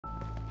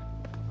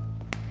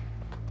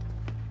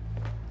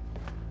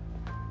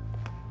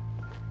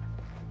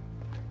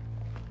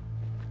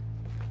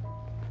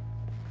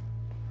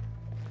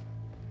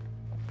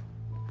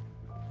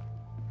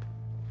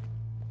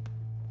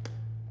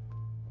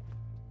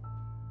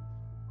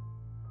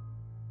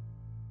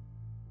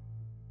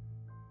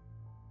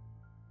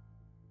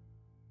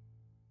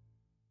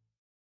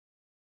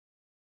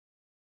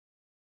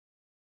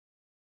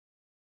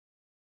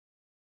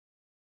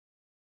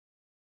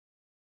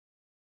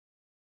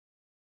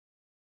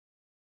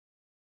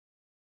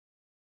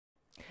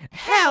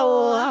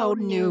Hello,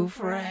 new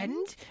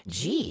friend.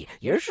 Gee,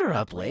 you're sure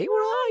up late.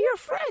 Where are all your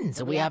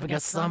friends? Are we having a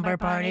slumber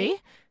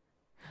party?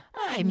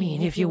 I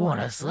mean, if you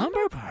want a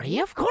slumber party,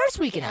 of course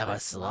we can have a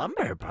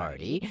slumber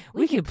party.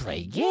 We can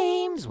play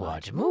games,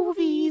 watch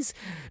movies,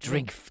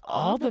 drink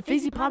all the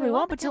fizzy pop we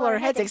want until our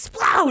heads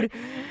explode,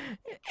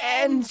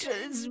 and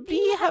just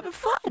be having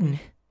fun.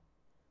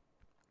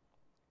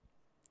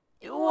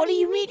 What do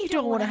you mean you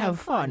don't want to have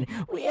fun?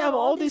 We have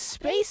all this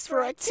space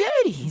for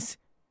activities.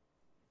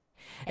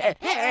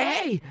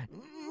 Hey,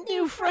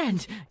 new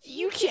friend,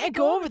 you can't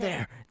go over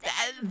there.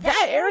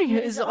 That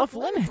area is off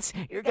limits.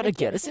 You're gonna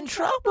get us in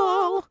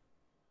trouble.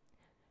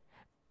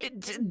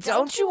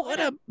 Don't you want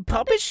a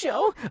puppet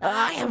show?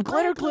 I have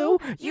glitter glue.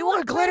 You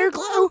want glitter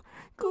glue?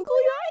 Googly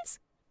eyes?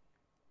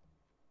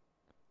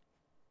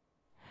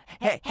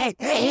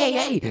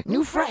 Hey,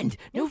 new friend.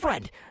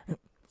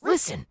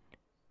 Listen,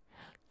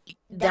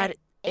 that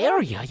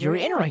area you're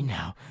in right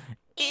now,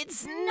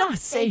 it's not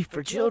safe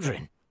for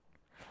children.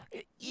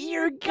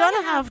 You're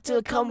gonna have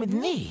to come with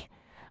me.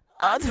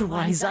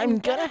 Otherwise, I'm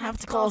gonna have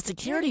to call a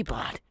security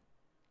bot.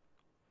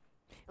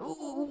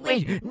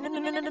 Wait,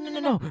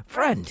 no,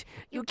 friend,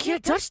 you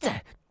can't touch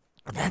that.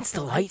 That's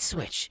the light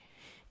switch.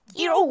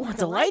 You don't want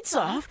the lights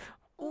off.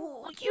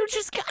 You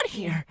just got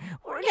here.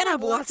 We're gonna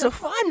have lots of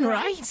fun,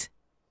 right?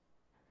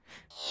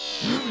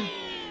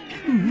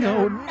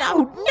 No!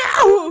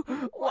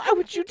 Why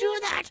would you do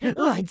that?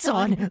 Lights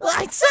on!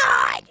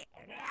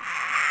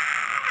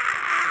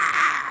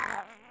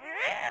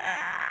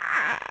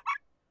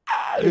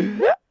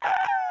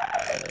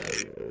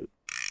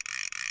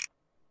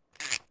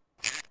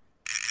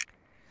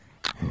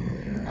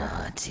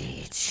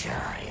 Naughty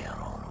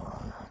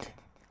child.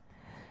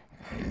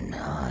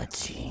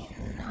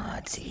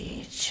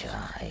 Naughty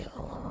child.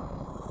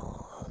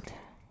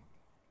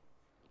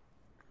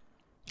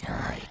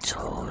 I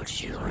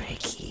told you to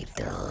keep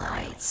the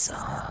lights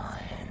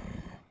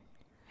on,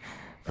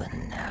 but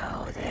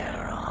now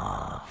they're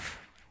off.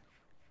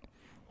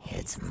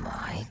 It's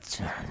my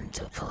turn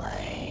to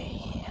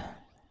play.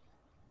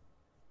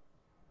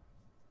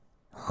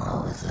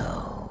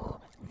 Although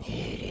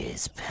it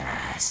is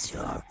past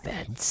your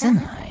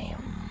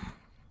bedtime,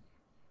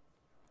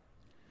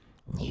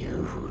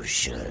 you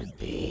should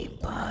be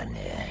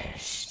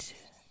punished.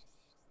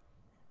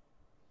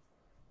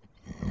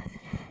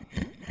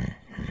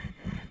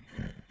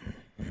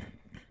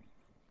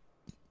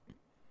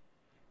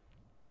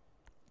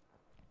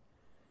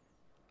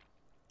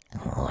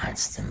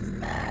 What's the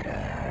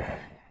matter?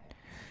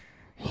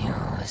 You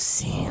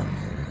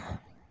seem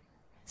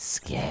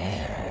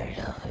scared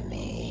of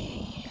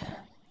me.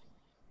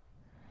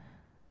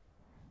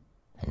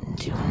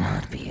 Do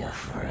not be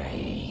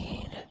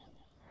afraid.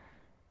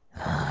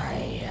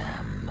 I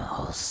am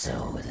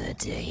also the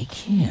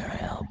daycare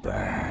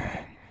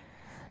helper.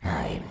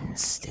 I'm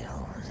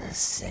still the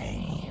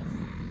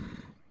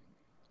same.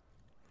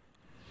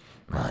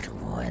 But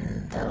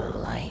when the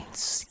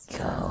lights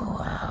go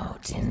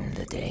out in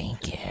the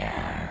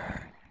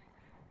daycare,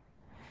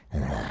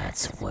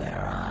 that's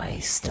where I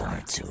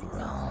start to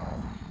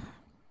roam.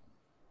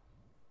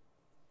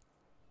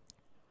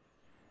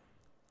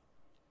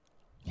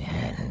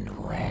 And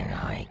when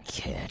I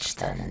catch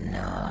the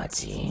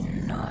naughty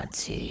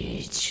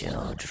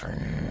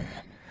children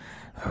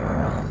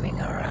roaming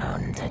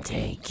around the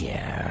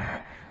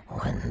daycare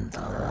when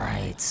the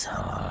lights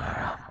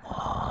are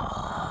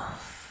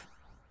off,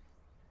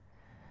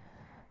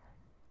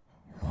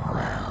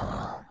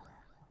 well,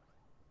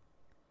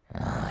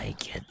 I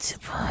get to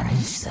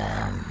punish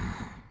them,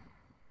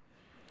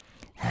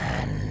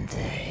 and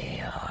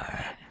they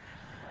are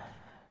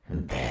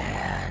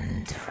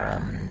banned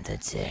from the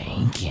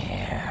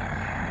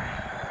daycare.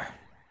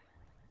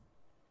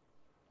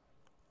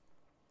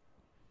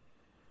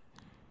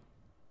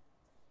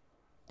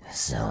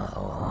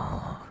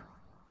 So,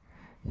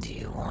 do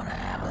you want to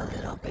have a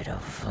little bit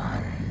of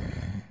fun?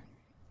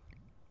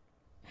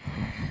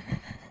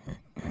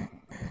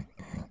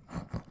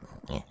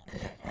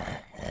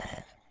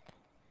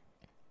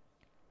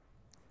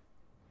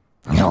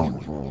 No,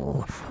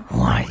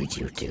 why did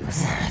you do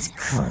that?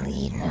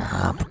 Clean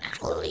up.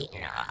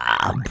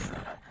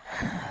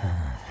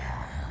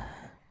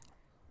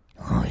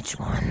 Which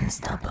one's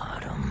the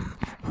bottom?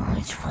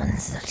 Which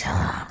one's the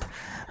top?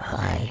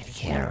 I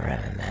can't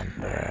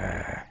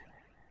remember.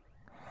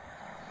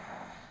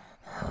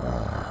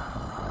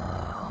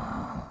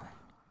 Oh.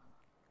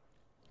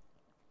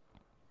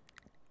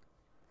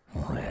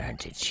 Where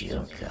did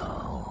you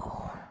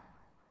go?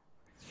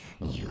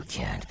 You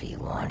can't be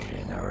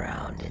wandering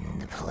around in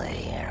the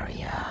play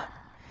area.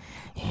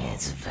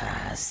 It's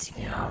past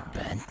your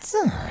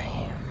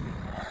bedtime.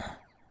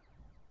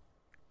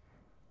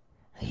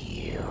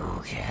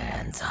 You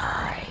can't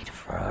hide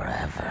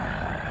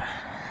forever.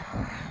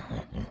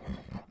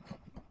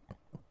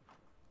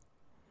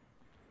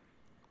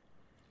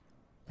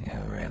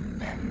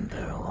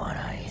 Remember what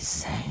I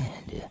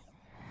said.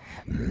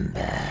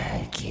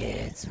 Bad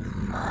kids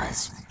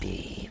must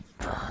be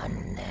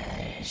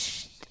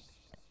punished.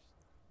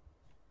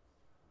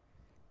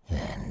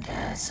 And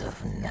as as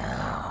of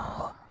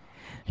now,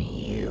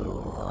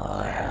 you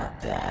are a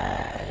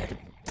bad,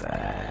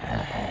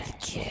 bad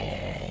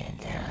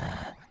kid.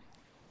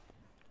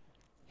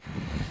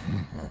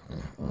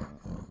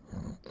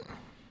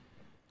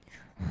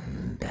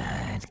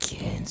 Bad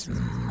kids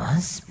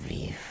must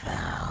be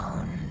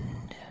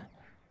found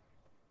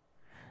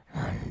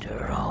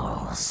under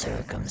all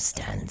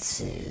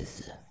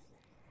circumstances,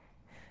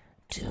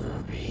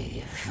 to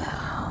be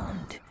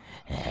found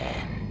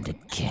and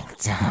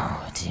kicked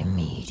out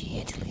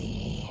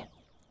immediately.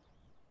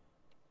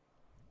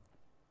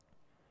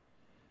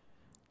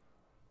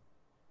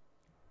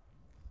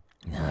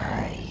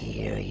 I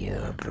hear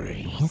your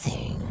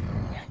breathing.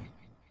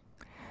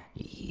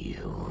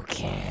 You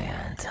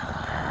can't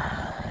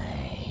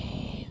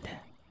hide.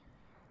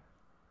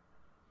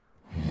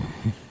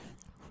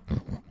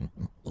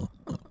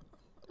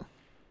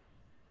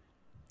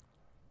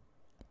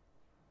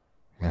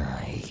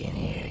 I can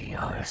hear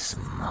your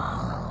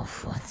small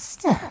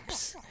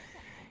footsteps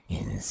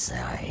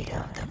inside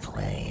of the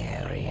play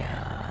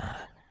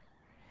area.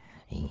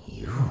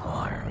 You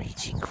are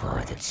reaching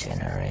for the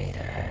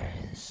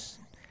generators.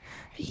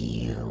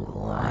 You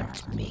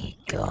want me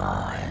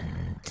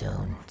gone,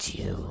 don't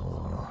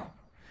you?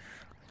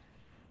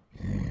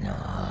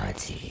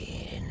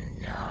 Naughty,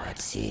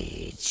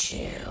 naughty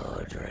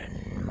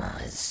children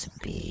must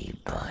be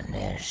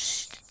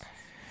punished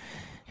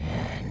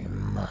and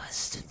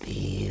must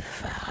be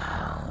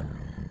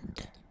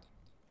found.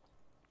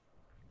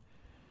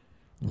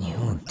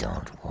 You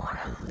don't want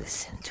to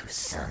listen to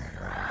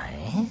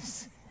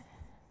sunrise?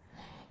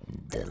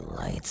 The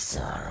lights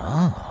are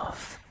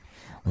off,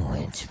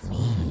 which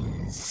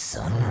means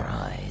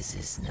sunrise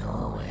is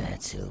nowhere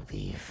to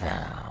be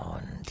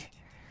found.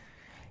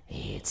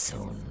 It's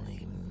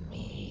only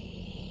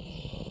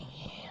me.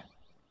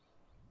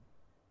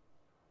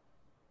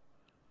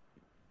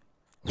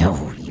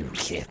 Oh, you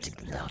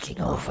kept knocking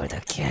over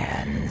the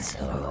cans.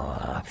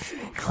 Oh,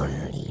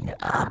 clean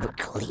up,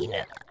 clean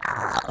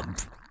up.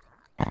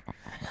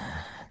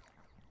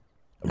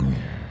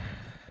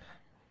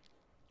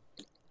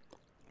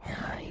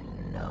 I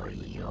know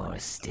you're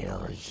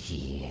still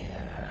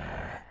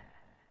here.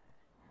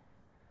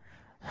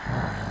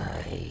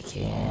 I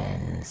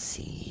can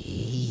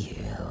see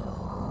you.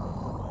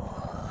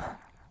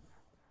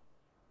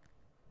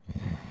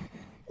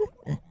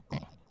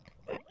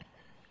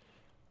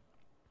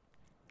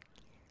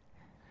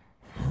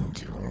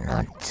 Do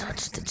not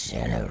touch the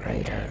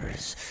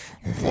generators.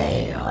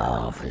 They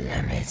are off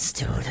limits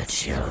to the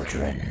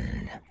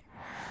children.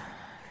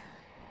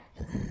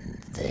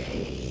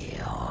 They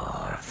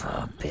are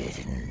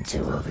forbidden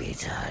to be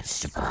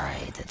touched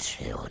by the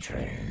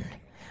children.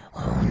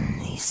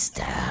 Only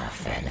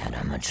staff and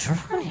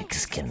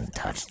animatronics can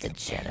touch the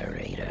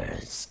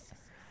generators.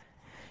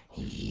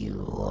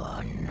 You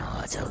are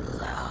not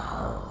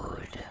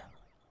allowed.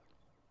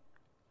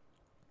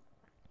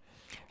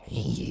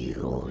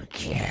 You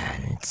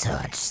can't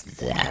touch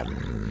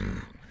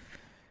them.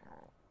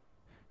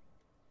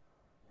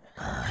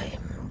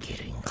 I'm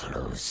getting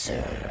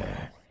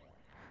closer.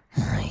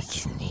 I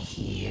can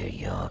hear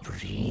your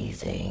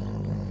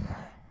breathing.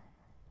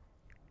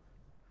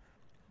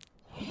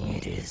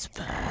 It is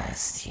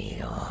past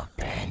your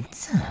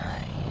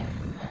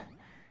bedtime.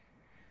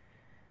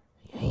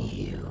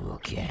 You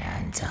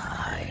can't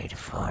hide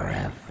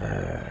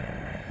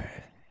forever.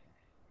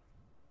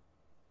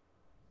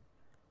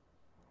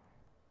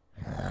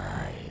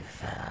 I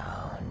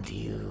found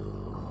you.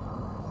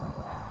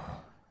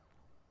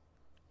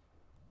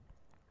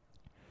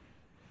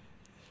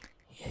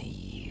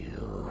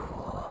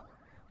 You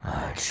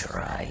are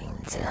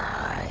trying to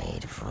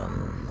hide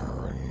from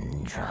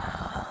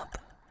Moondrop.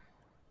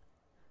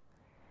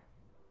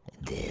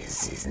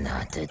 This is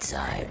not the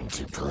time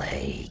to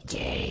play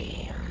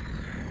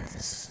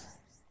games.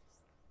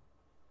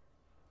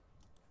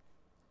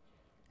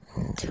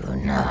 Do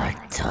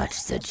not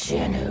touch the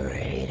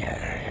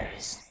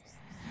generators.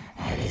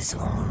 It is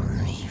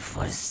only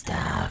for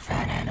staff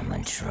and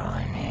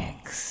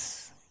animatronics.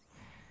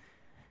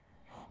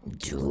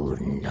 Do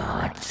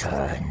not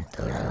turn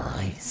the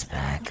lights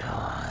back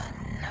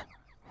on.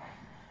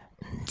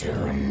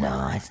 Do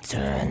not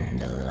turn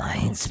the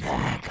lights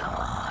back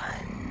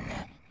on.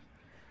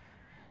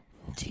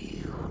 Do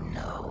you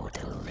know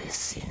to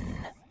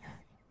listen,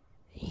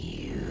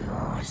 you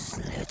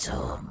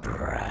little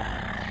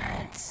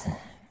brat?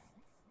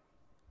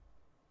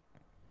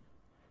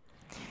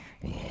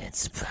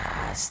 It's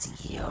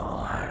past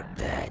your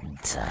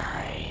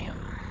bedtime.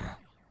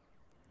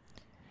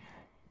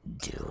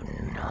 Do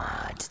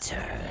not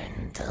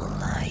turn the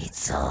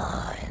lights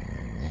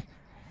on.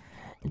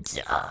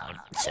 Don't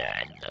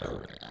turn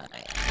the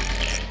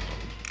lights.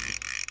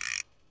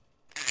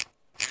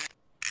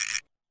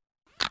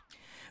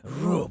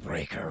 Rule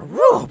breaker,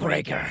 rule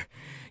breaker!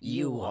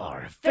 You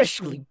are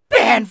officially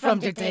banned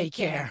from the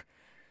daycare!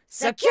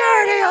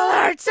 Security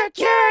alert!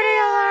 Security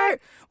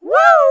alert! Woo!